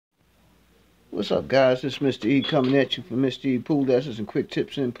What's up, guys? This is Mr. E coming at you for Mr. E Pool Lessons and Quick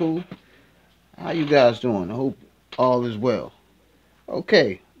Tips in Pool. How you guys doing? I hope all is well.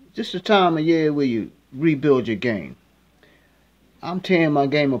 Okay, just the time of year where you rebuild your game. I'm tearing my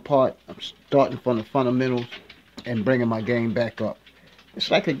game apart. I'm starting from the fundamentals and bringing my game back up. It's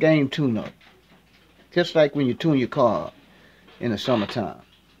like a game tune-up. Just like when you tune your car in the summertime.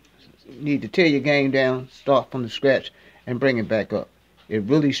 You need to tear your game down, start from the scratch, and bring it back up. It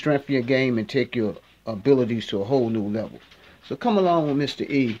really strengthens your game and take your abilities to a whole new level. So come along with Mr.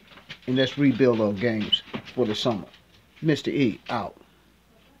 E and let's rebuild our games for the summer. Mr. E out.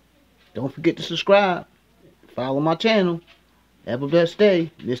 Don't forget to subscribe. Follow my channel. Have a blessed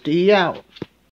day. Mr. E out.